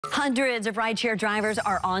Hundreds of rideshare drivers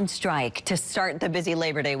are on strike to start the busy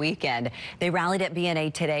Labor Day weekend. They rallied at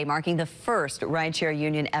BNA today, marking the first rideshare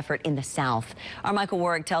union effort in the South. Our Michael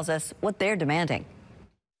Warwick tells us what they're demanding.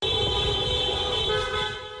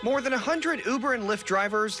 More than 100 Uber and Lyft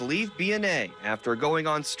drivers leave BNA after going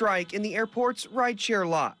on strike in the airport's rideshare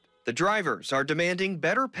lot. The drivers are demanding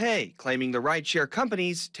better pay, claiming the rideshare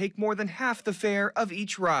companies take more than half the fare of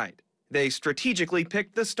each ride. They strategically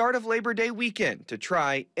picked the start of Labor Day weekend to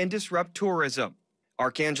try and disrupt tourism.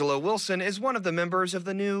 Arcangelo Wilson is one of the members of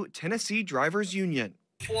the new Tennessee Drivers Union.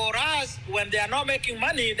 For us, when they are not making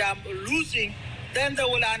money, they are losing, then they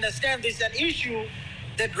will understand this is an issue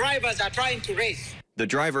the drivers are trying to raise. The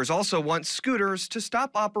drivers also want scooters to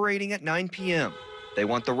stop operating at 9 p.m. They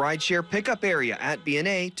want the rideshare pickup area at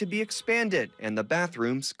BNA to be expanded and the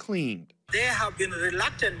bathrooms cleaned. They have been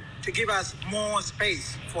reluctant to give us more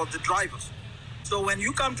space for the drivers. So when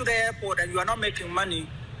you come to the airport and you are not making money,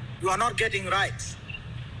 you are not getting rides.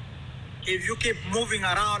 If you keep moving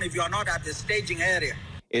around, if you are not at the staging area.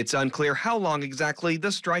 It's unclear how long exactly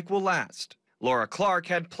the strike will last. Laura Clark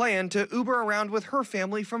had planned to Uber around with her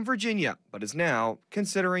family from Virginia, but is now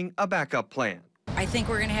considering a backup plan. I think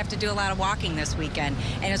we're going to have to do a lot of walking this weekend.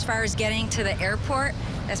 And as far as getting to the airport,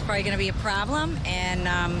 that's probably going to be a problem, and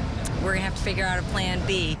we're going to have to figure out a plan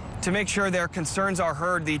B. To make sure their concerns are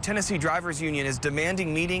heard, the Tennessee Drivers Union is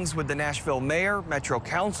demanding meetings with the Nashville Mayor, Metro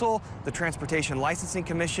Council, the Transportation Licensing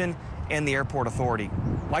Commission, and the Airport Authority.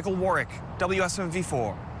 Michael Warwick,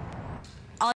 WSMV4.